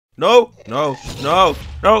No! No! No!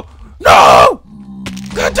 No! No!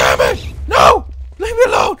 God damn it! No! Leave me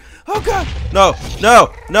alone! Oh god! No!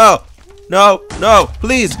 No! No! No! No!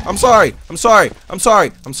 Please! I'm sorry! I'm sorry! I'm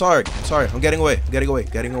sorry! I'm sorry! I'm sorry! I'm getting away! I'm getting away!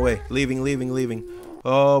 Getting away! Leaving! Leaving! Leaving!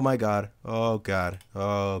 Oh my god! Oh god!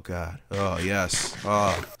 Oh god! Oh yes!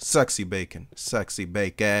 Oh, sexy bacon! Sexy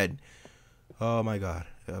bacon! Oh my god!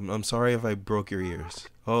 I'm sorry if I broke your ears.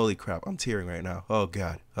 Holy crap! I'm tearing right now. Oh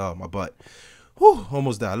god! Oh my butt! Whew,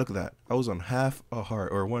 almost died. Look at that. I was on half a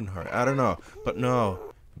heart or one heart. I don't know. But no.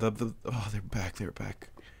 Oh, they're back. They're back.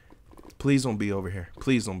 Please don't be over here.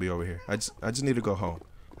 Please don't be over here. I just need to go home.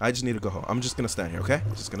 I just need to go home. I'm just gonna stand here, okay?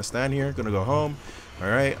 Just gonna stand here. Gonna go home.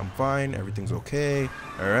 Alright, I'm fine. Everything's okay.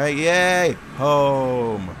 Alright, yay!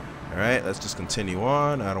 Home. Alright, let's just continue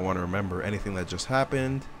on. I don't want to remember anything that just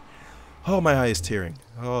happened. Oh, my eye is tearing.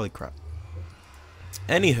 Holy crap.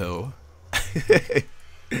 Anywho.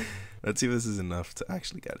 Let's see if this is enough to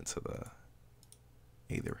actually get into the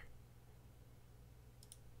Aether.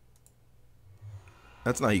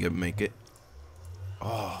 That's not you gonna make it.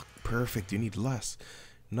 Oh, perfect. You need less.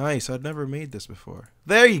 Nice. I've never made this before.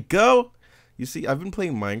 There you go. You see, I've been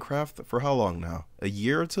playing Minecraft for how long now? A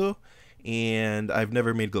year or two? And I've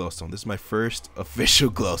never made glowstone. This is my first official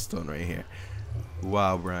glowstone right here.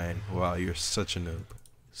 Wow, Brian. Wow, you're such a noob.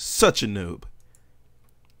 Such a noob.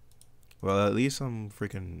 Well, at least I'm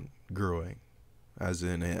freaking growing as a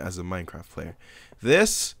Minecraft player.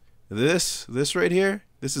 This right here,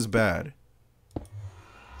 this is bad.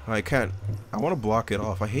 I can't. I want to block it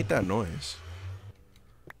off. I hate that noise.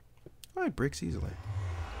 Oh, it breaks easily.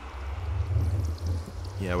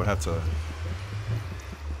 Yeah, I would have to.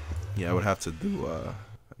 Yeah, I would have to do.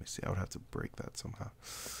 Let me see. I would have to break that somehow.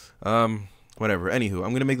 Whatever. Anywho,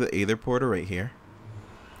 I'm gonna make the Aether portal right here,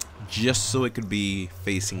 just so it could be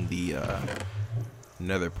facing the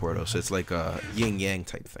Nether portal. So it's like a yin yang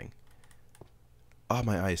type thing. Oh,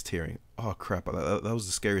 my eye is tearing. Oh crap! That was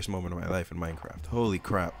the scariest moment of my life in Minecraft. Holy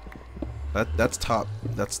crap! That's top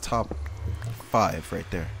 5 right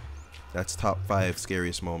there. That's top 5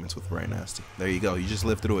 scariest moments with BrianNastiii. There you go. You just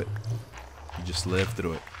lived through it. You just lived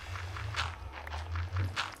through it.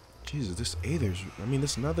 Jesus, this Aether's. I mean,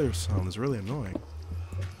 this Nether sound is really annoying.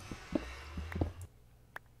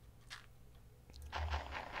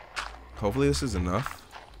 Hopefully this is enough.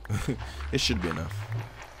 It should be enough.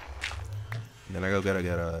 And then I go get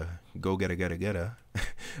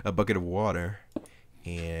a bucket of water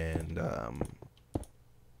and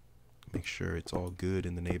make sure it's all good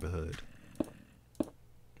in the neighborhood.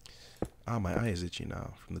 Ah, my eye is itchy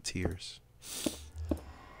now from the tears.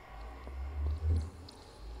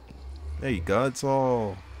 There you go. It's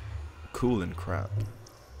all cool and crap.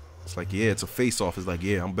 It's like, yeah, it's a face-off. It's like,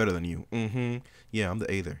 yeah, I'm better than you. Yeah, I'm the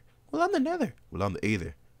Aether. Well, I'm the Nether. Well, I'm the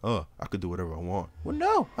Aether. Oh, I could do whatever I want. Well,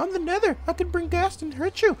 no, I'm the Nether. I can bring gas and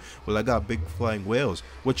hurt you. Well, I got big flying whales.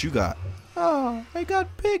 What you got? Oh, I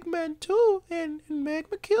got pigmen too, and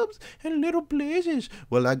magma cubes, and little blazes.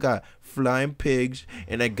 Well, I got flying pigs,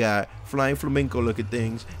 and I got flying flamenco-looking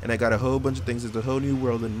things, and I got a whole bunch of things. There's a whole new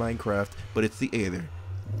world in Minecraft, but it's the Aether.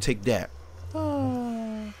 Take that.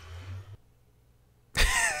 Oh.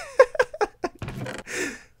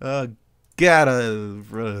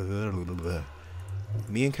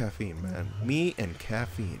 Me and caffeine, man. Me and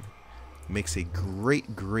caffeine makes a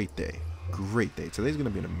great day. Great day. Today's gonna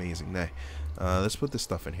be an amazing day. Let's put this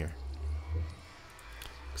stuff in here,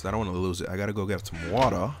 because I don't want to lose it. I gotta go get some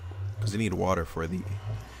water, because I need water for the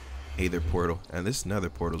Aether portal. And this Nether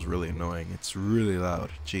portal is really annoying. It's really loud.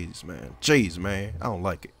 Jeez, man. Jeez, man. I don't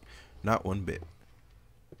like it. Not one bit.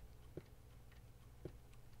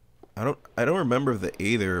 I don't remember if the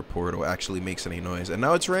Aether portal actually makes any noise. And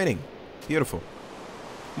now it's raining. Beautiful.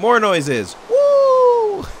 More noises.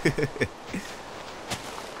 Woo!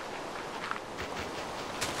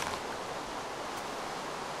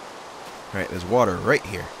 Alright, there's water right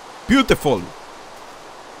here. Beautiful.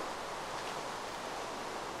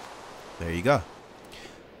 There you go.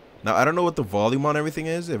 Now, I don't know what the volume on everything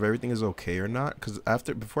is, if everything is okay or not, because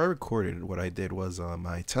before I recorded, what I did was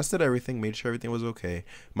I tested everything, made sure everything was okay.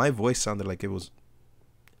 My voice sounded like it was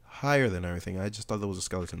higher than everything. I just thought there was a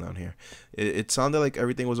skeleton down here. It sounded like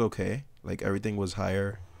everything was okay, like everything was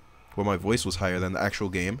higher. Well, my voice was higher than the actual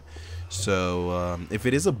game. So, if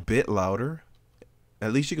it is a bit louder,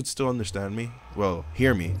 at least you could still understand me. Well,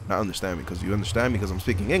 hear me, not understand me, because you understand me because I'm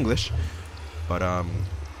speaking English. But,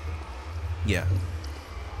 yeah.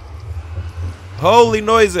 Holy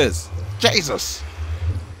noises! Jesus!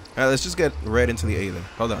 Alright, let's just get right into the Aether.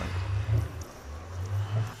 Hold on.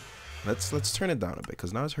 Let's turn it down a bit,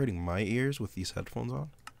 because now it's hurting my ears with these headphones on.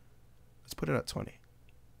 Let's put it at 20.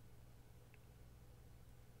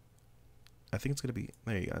 I think it's gonna be,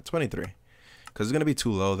 there you go, 23. Because it's gonna be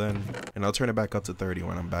too low then, and I'll turn it back up to 30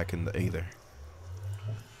 when I'm back in the Aether.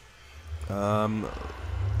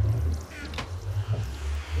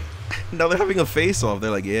 Now they're having a face-off.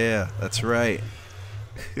 They're like, yeah, that's right.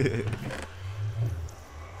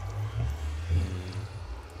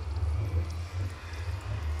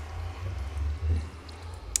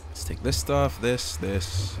 Let's take this stuff, this.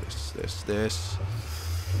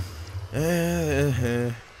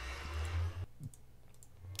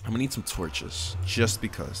 I'm gonna need some torches, just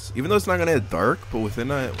because. Even though it's not gonna get dark, but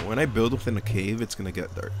when I build within a cave, it's gonna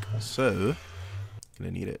get dark. So,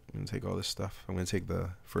 gonna need it. I'm gonna take all this stuff. I'm gonna take the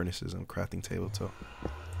furnaces and crafting table too.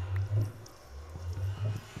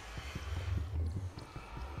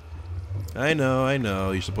 I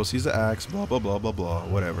know. You're supposed to use the axe. Blah blah blah blah blah.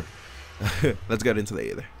 Whatever. Let's get into the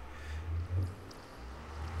Aether.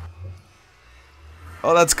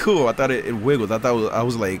 Oh, that's cool. I thought it wiggled. I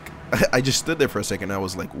was like, I just stood there for a second. I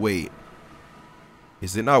was like, wait,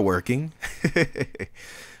 is it not working?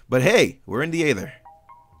 But hey, we're in the Aether.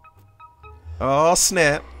 Oh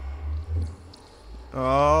snap!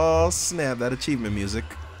 Oh snap! That achievement music.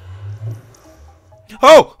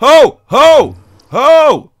 Ho ho ho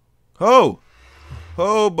ho ho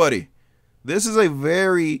ho, buddy. This is a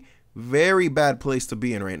very, very bad place to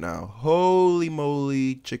be in right now. Holy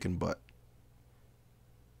moly, chicken butt.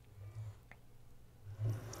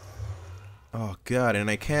 Oh god,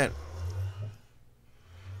 and I can't.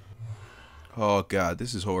 Oh god,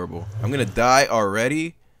 this is horrible. I'm gonna die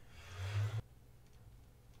already.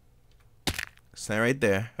 Stand right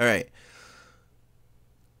there. Alright.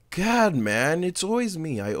 God, man, it's always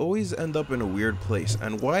me. I always end up in a weird place.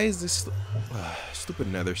 And why is this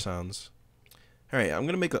stupid nether sounds? Alright, I'm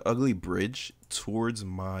gonna make an ugly bridge towards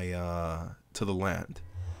my to the land.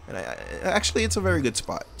 And actually, it's a very good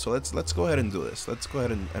spot. So let's go ahead and do this. Let's go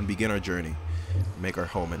ahead and begin our journey, make our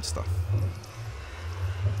home and stuff.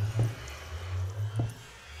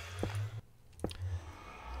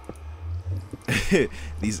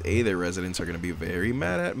 These Aether residents are gonna be very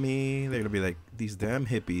mad at me. They're gonna be like, these damn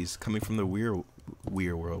hippies coming from the weird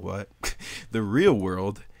world. What? The real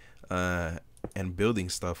world, and building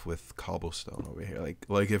stuff with cobblestone over here.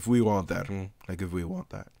 Like if we want that. Like if we want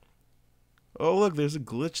that. Oh look, there's a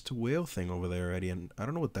glitched whale thing over there already, and I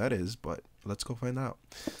don't know what that is, but let's go find out.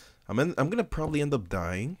 I'm gonna probably end up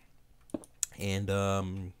dying, and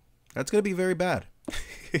that's gonna be very bad.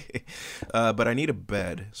 But I need a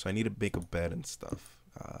bed, so I need to make a bed and stuff.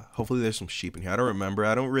 Hopefully there's some sheep in here. I don't remember.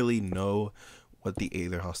 I don't really know what the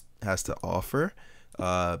Aether has to offer.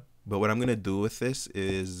 But what I'm gonna do with this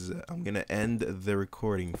is I'm gonna end the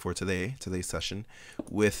recording for today's session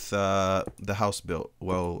with the house built.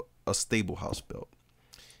 Well, a stable house built,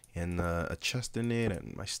 and a chest in it,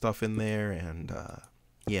 and my stuff in there, and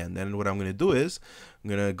yeah. And then what I'm gonna do is I'm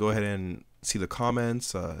gonna go ahead and see the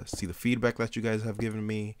comments, see the feedback that you guys have given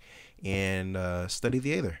me, and study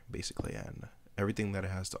the Aether basically, and everything that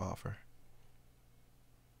it has to offer.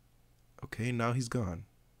 Okay, now he's gone.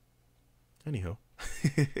 Anywho.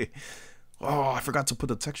 Oh, I forgot to put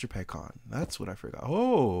the texture pack on. That's what I forgot.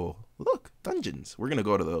 Oh, look, dungeons. We're gonna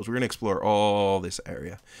go to those. We're gonna explore all this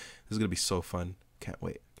area. This is gonna be so fun. Can't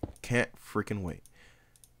wait. Can't freaking wait.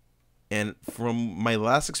 And from my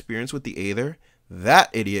last experience with the Aether, that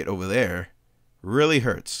idiot over there really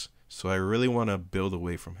hurts. So I really want to build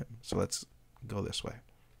away from him. So let's go this way.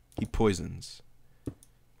 He poisons.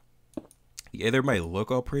 The Aether might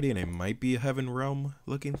look all pretty, and it might be a heaven realm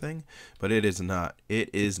looking thing, but it is not. It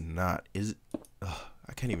is not.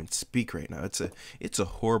 I can't even speak right now. It's a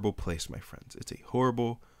horrible place, my friends. It's a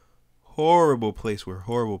horrible, horrible place where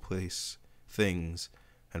horrible place things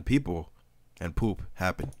and people and poop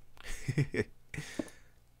happen.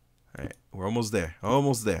 Alright, we're almost there.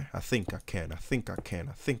 Almost there. I think I can. I think I can.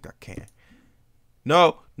 I think I can.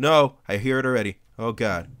 No, no, I hear it already. Oh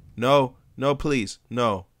god. No, no, please.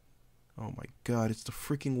 No. Oh my god, it's the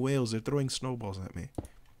freaking whales. They're throwing snowballs at me.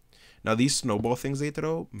 Now these snowball things they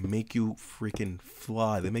throw make you freaking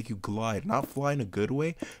fly. They make you glide. Not fly in a good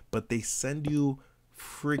way, but they send you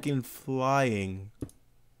freaking flying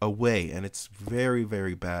away, and it's very,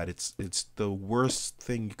 very bad. It's the worst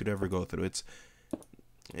thing you could ever go through.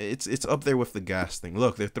 It's up there with the gas thing.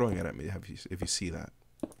 Look, they're throwing it at me. If you see that,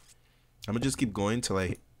 I'm gonna just keep going till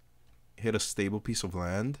I hit a stable piece of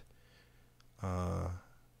land.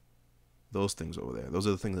 Those things over there. Those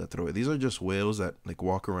are the things that throw it. These are just whales that like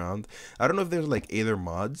walk around. I don't know if there's like Aether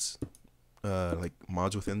mods, like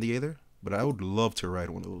mods within the Aether, but I would love to ride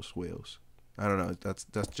one of those whales. I don't know. That's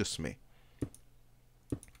just me.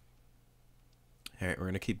 Alright, we're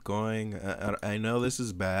gonna keep going. I know this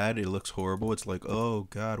is bad. It looks horrible. It's like, oh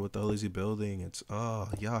god, what the hell is he building? It's, oh,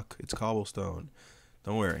 yuck. It's cobblestone.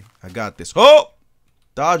 Don't worry. I got this. Oh!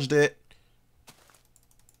 Dodged it.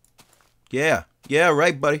 Yeah. Yeah,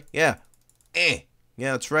 right, buddy. Yeah.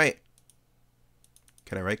 Yeah, that's right.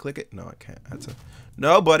 Can I right click it? No, I can't. That's a...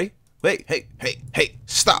 No, buddy. Wait, hey.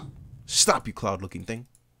 Stop. Stop, you cloud looking thing.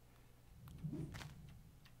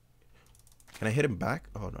 Can I hit him back?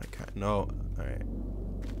 Oh, no, I can't. No. Alright.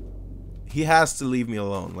 He has to leave me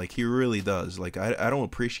alone. Like, he really does. Like, I don't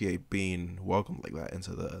appreciate being welcomed like that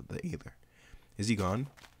into the Aether. Is he gone?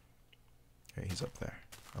 Okay, he's up there.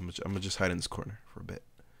 I'm gonna just hide in this corner for a bit.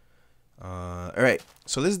 Alright.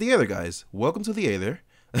 So this is the Aether, guys. Welcome to the Aether.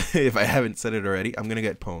 If I haven't said it already, I'm gonna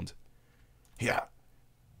get pwned. Yeah.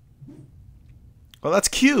 Oh, that's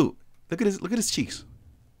cute. Look at his cheeks.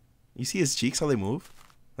 You see his cheeks, how they move?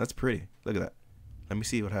 That's pretty. Look at that. Let me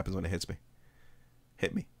see what happens when it hits me.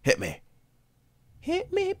 Hit me. Hit me.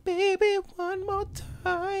 Hit me, baby, one more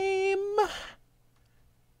time.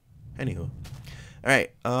 Anywho.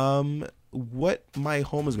 Alright. What my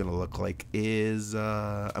home is going to look like is,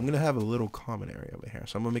 I'm going to have a little common area over here.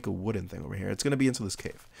 So I'm going to make a wooden thing over here. It's going to be into this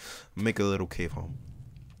cave. Make a little cave home.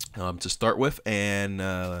 To start with. And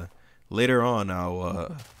later on,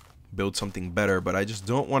 I'll build something better. But I just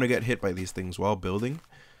don't want to get hit by these things while building.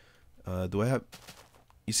 Do I have...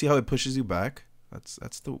 You see how it pushes you back?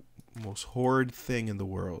 That's the most horrid thing in the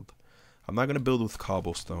world. I'm not going to build with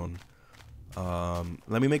cobblestone.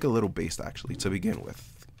 Let me make a little base, actually, to begin with.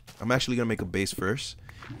 I'm actually going to make a base first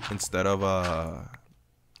instead of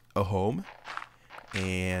a home.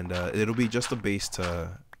 And it'll be just a base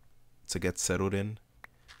to get settled in.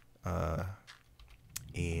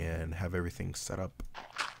 And have everything set up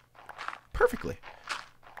perfectly.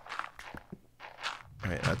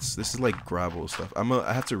 Alright, this is like gravel stuff. I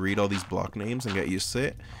have to read all these block names and get used to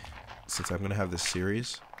it, since I'm gonna have this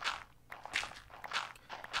series.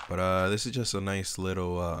 But this is just a nice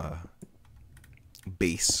little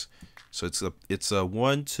base. So it's a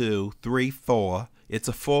 1, 2, 3, 4. It's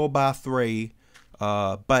a 4x3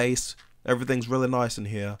 base. Everything's really nice in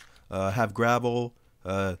here. Have gravel,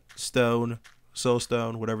 stone,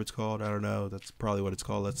 soulstone, whatever it's called. I don't know. That's probably what it's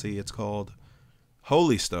called. Let's see. It's called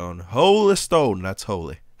Holy Stone. Holy Stone. That's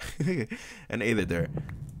holy. And Aether there.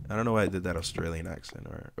 I don't know why I did that Australian accent,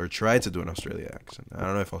 or tried to do an Australian accent. I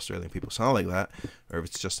don't know if Australian people sound like that, or if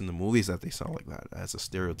it's just in the movies that they sound like that. That's a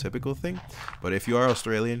stereotypical thing. But if you are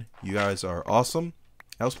Australian, you guys are awesome.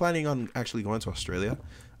 I was planning on actually going to Australia.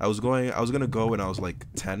 I was gonna go when I was like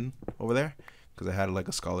 10 over there, because I had like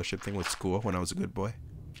a scholarship thing with school when I was a good boy.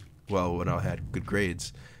 Well, when I had good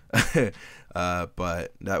grades.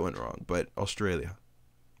 But that went wrong. But Australia,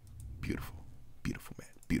 beautiful, beautiful, man,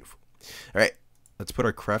 beautiful. All right, let's put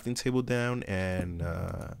our crafting table down, and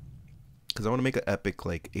because I want to make an epic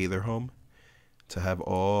like Aether home to have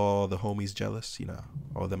all the homies jealous, you know,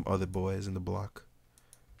 all them other boys in the block.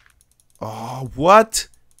 Oh, what?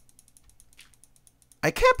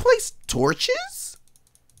 I can't place torches?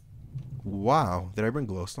 Wow, did I bring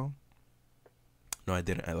glowstone? No, I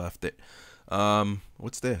didn't. I left it.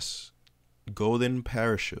 What's this? Golden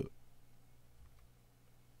parachute.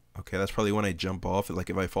 Okay, that's probably when I jump off.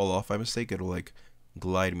 Like, if I fall off by mistake, it'll, like,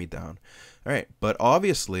 glide me down. Alright, but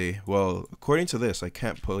obviously, well, according to this, I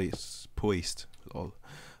can't place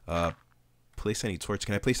any torch.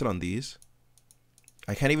 Can I place it on these?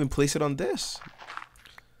 I can't even place it on this.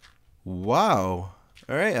 Wow.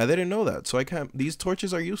 Alright, I didn't know that. So I can't... These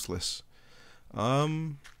torches are useless.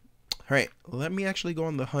 Alright, let me actually go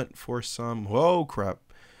on the hunt for some... Whoa, crap.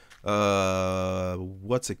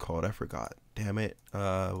 What's it called? I forgot. Damn it.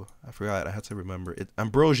 I forgot. I had to remember it.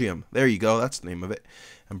 Ambrosium. There you go. That's the name of it.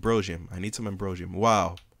 Ambrosium. I need some ambrosium.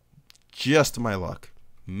 Wow. Just my luck.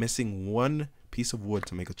 Missing one piece of wood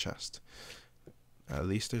to make a chest. At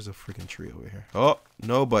least there's a freaking tree over here. Oh,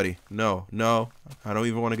 no, buddy. No, no. I don't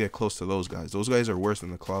even want to get close to those guys. Those guys are worse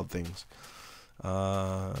than the cloud things.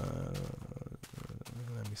 Let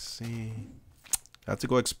me see. I have to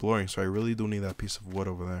go exploring, so I really do need that piece of wood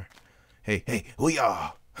over there. Hey, hey,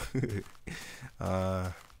 hoo-yah!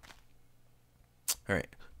 Alright.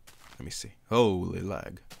 Let me see. Holy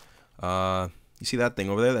lag. You see that thing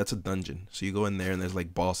over there? That's a dungeon. So you go in there and there's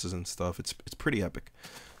like bosses and stuff. It's pretty epic.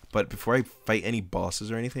 But before I fight any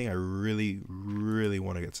bosses or anything, I really, really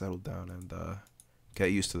want to get settled down and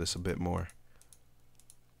get used to this a bit more.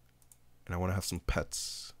 And I want to have some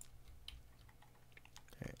pets.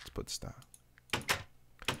 Alright, let's put this down.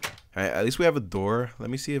 Alright, at least we have a door. Let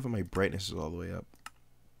me see if my brightness is all the way up.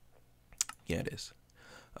 Yeah, it is.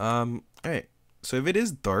 Alright. So if it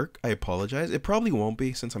is dark, I apologize. It probably won't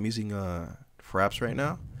be since I'm using fraps right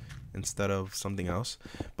now instead of something else.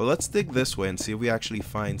 But let's dig this way and see if we actually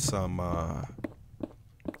find some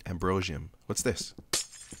ambrosium. What's this?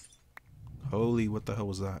 Holy, what the hell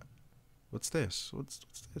was that? What's this? What's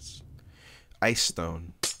this? Ice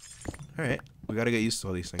stone. All right, we gotta get used to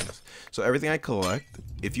all these things. So everything I collect,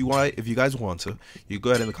 if you guys want to, you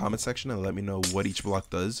go ahead in the comment section and let me know what each block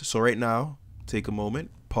does. So right now, take a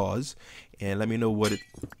moment, pause, and let me know what it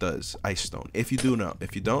does. Ice stone. If you do know.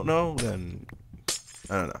 If you don't know, then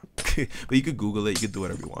I don't know. But you could Google it. You could do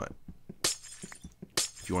whatever you want.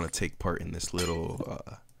 If you want to take part in this little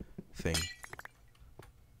thing.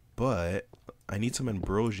 But I need some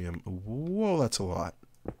ambrosium. Whoa, that's a lot.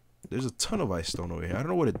 There's a ton of ice stone over here. I don't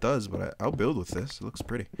know what it does, but I'll build with this. It looks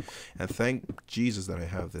pretty. And thank Jesus that I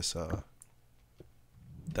have this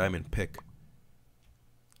diamond pick.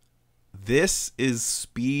 This is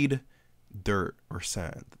speed dirt or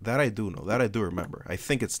sand. That I do know. That I do remember. I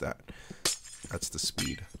think it's that. That's the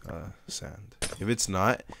speed sand. If it's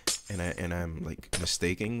not, and I'm like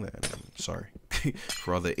mistaking, then I'm sorry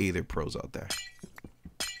for all the Aether pros out there.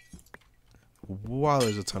 Wow,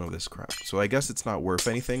 there's a ton of this crap. So I guess it's not worth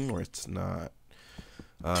anything, or it's not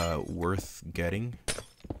worth getting.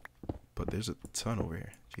 But there's a ton over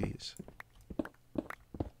here. Jeez.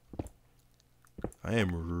 I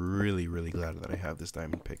am really, really glad that I have this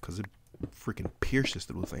diamond pick, because it freaking pierces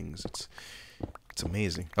through things. It's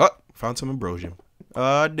amazing. Oh, found some ambrosium.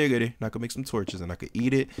 Diggity. Now I could make some torches, and I could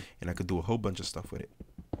eat it, and I could do a whole bunch of stuff with it.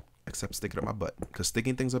 Except stick it up my butt. Because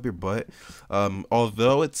sticking things up your butt,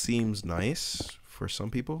 although it seems nice for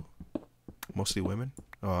some people, mostly women.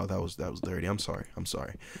 Oh, that was dirty. I'm sorry.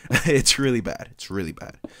 It's really bad. It's really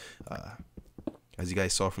bad. As you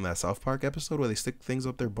guys saw from that South Park episode where they stick things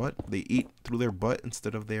up their butt, they eat through their butt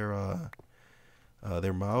instead of their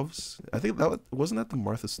mouths. I think wasn't that the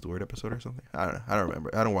Martha Stewart episode or something. I don't know. I don't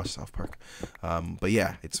remember. I don't watch South Park. But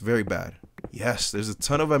yeah, it's very bad. Yes, there's a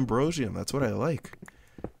ton of ambrosium. That's what I like.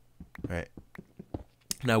 All right.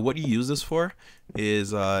 Now, what you use this for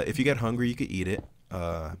is if you get hungry, you could eat it.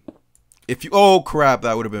 Oh crap,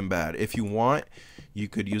 that would have been bad. If you want, you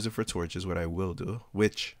could use it for torches, which I will do.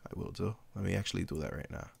 Let me actually do that right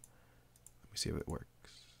now. Let me see if it works.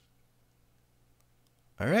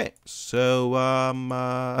 All right. So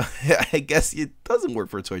I guess it doesn't work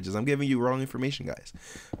for torches. I'm giving you wrong information, guys.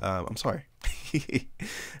 I'm sorry.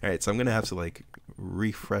 All right. So I'm gonna have to like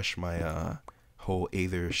refresh my whole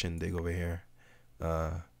Aether shindig over here.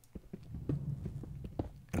 And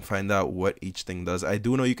find out what each thing does. I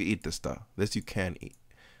do know you can eat this stuff. This you can eat.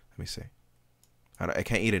 Let me see. I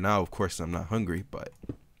can't eat it now, of course. I'm not hungry, but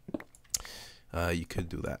you could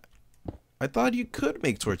do that. I thought you could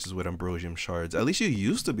make torches with ambrosium shards. At least you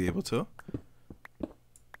used to be able to.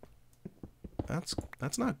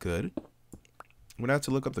 That's not good. I'm gonna have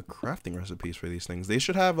to look up the crafting recipes for these things. They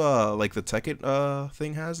should have like the Tekkit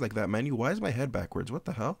thing has, like that menu. Why is my head backwards? What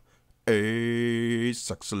the hell? Hey,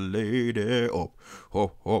 sexy lady. Hop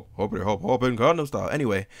in Gangnam Style.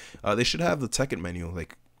 Anyway, they should have the Tekkit menu,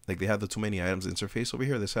 like they have the too many items interface over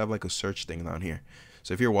here. They should have like a search thing down here.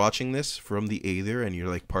 So if you're watching this from the Aether and you're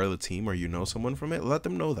like part of the team, or you know someone from it, let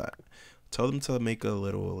them know that. Tell them to make a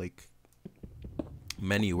little like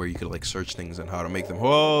menu where you could like search things and how to make them.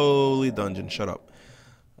 Holy dungeon, shut up.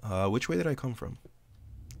 Which way did I come from?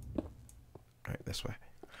 All right, this way.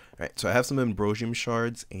 All right, so I have some ambrosium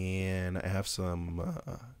shards, and I have some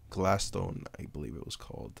glass stone, I believe it was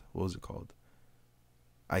called. What was it called?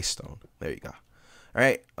 Ice stone. There you go. All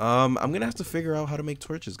right, I'm gonna have to figure out how to make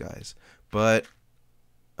torches, guys. But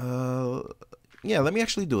yeah, let me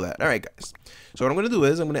actually do that. All right, guys. So what I'm gonna do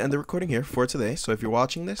is I'm gonna end the recording here for today. So if you're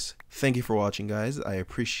watching this, thank you for watching, guys. I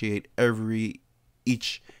appreciate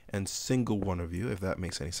each and single one of you, if that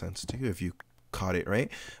makes any sense to you, if you caught it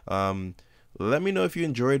right. Let me know if you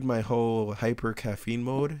enjoyed my whole hyper caffeine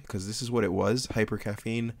mode, because this is what it was: hyper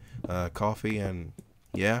caffeine, coffee, and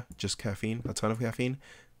yeah, just caffeine, a ton of caffeine.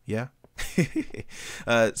 Yeah.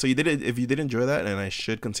 So you did it. If you did enjoy that, and I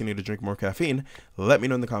should continue to drink more caffeine, let me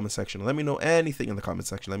know in the comment section. Let me know anything in the comment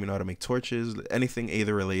section. Let me know how to make torches, anything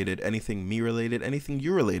Aether related, anything me related, anything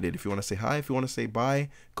you related. If you want to say hi, if you want to say bye,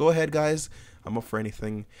 go ahead, guys. I'm up for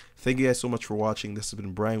anything. Thank you guys so much for watching. This has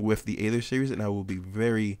been Brian with the Aether series, and I will be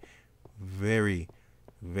very, very,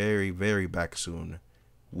 very, very back soon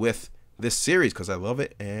with this series, because I love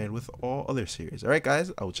it, and with all other series. All right,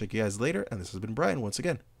 guys, I will check you guys later, and this has been Brian once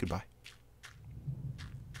again. Goodbye.